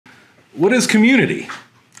What is community?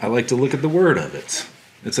 I like to look at the word of it.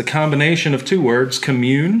 It's a combination of two words,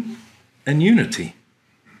 commune and unity.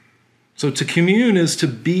 So to commune is to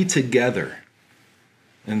be together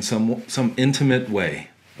in some intimate way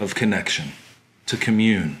of connection, to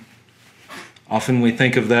commune. Often we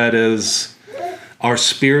think of that as our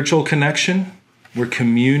spiritual connection. We're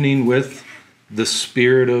communing with the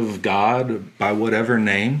Spirit of God by whatever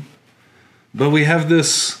name. But we have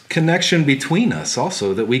this connection between us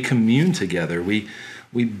also, that we commune together, we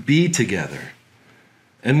be together.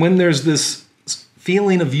 And when there's this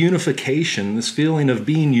feeling of unification, this feeling of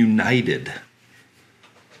being united,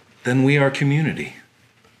 then we are community.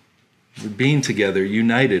 We're being together,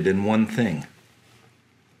 united in one thing.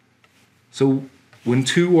 So when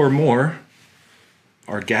two or more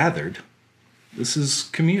are gathered, this is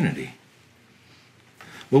community.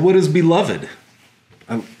 Well, what is beloved?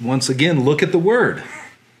 Once again, look at the word.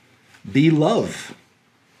 Be love.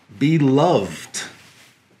 Be loved.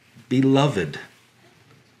 Beloved.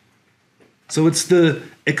 So it's the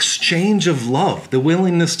exchange of love, the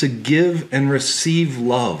willingness to give and receive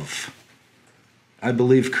love, I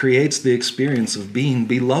believe creates the experience of being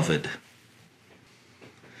beloved.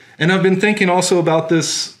 And I've been thinking also about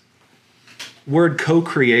this word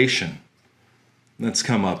co-creation that's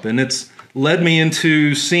come up, and it's led me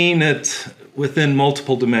into seeing it within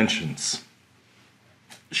multiple dimensions.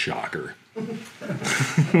 Shocker.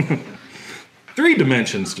 3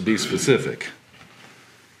 dimensions to be specific.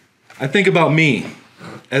 I think about me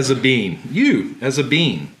as a being, you as a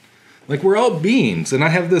being. Like we're all beings, and I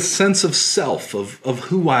have this sense of self, of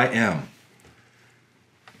who I am.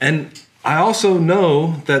 And I also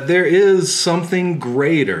know that there is something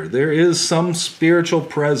greater. There is some spiritual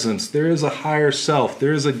presence. There is a higher self.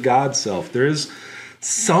 There is a God self. There is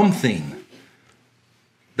something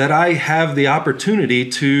that I have the opportunity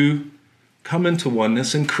to come into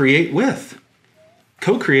oneness and create with.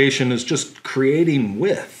 Co-creation is just creating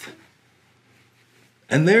with.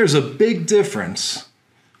 And there's a big difference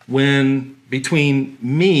between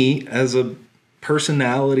me as a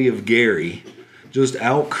personality of Gary, just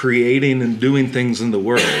out creating and doing things in the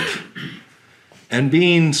world, and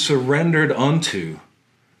being surrendered unto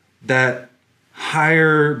that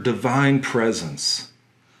higher divine presence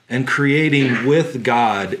and creating with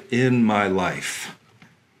God in my life.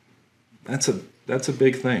 That's a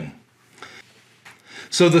big thing.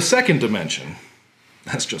 So the second dimension,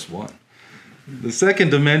 that's just one. The second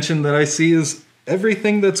dimension that I see is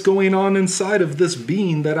everything that's going on inside of this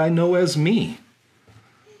being that I know as me.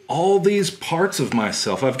 All these parts of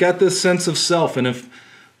myself. I've got this sense of self, and if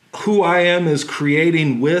who I am is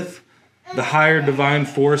creating with the higher divine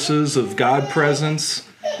forces of God presence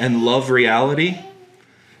and love reality,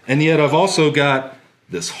 and yet I've also got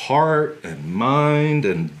this heart and mind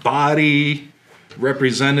and body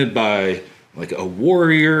represented by like a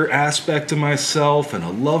warrior aspect of myself and a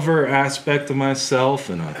lover aspect of myself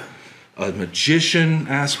and a magician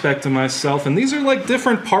aspect of myself. And these are like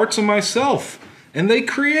different parts of myself. And they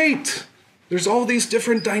create. There's all these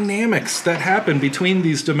different dynamics that happen between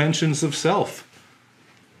these dimensions of self.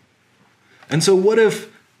 And so what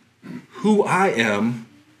if who I am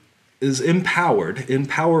is in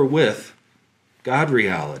power with God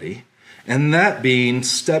reality, and that being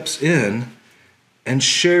steps in and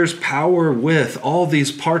shares power with all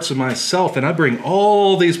these parts of myself, and I bring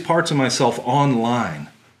all these parts of myself online.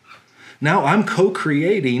 Now I'm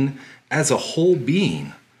co-creating as a whole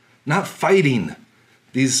being, not fighting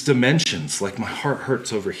these dimensions, like my heart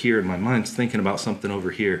hurts over here and my mind's thinking about something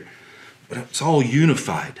over here. But it's all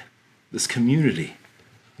unified, this community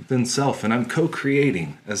within self, and I'm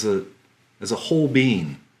co-creating as a whole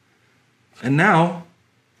being. And now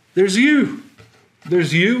there's you.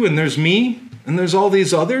 There's you and there's me and there's all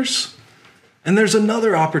these others. And there's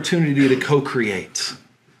another opportunity to co-create,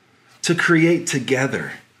 to create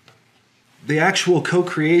together. The actual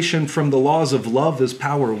co-creation from the laws of love is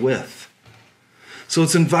power with. So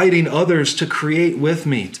it's inviting others to create with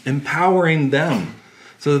me, empowering them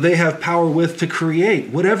so that they have power with to create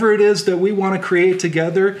whatever it is that we want to create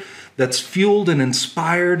together that's fueled and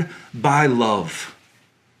inspired by love.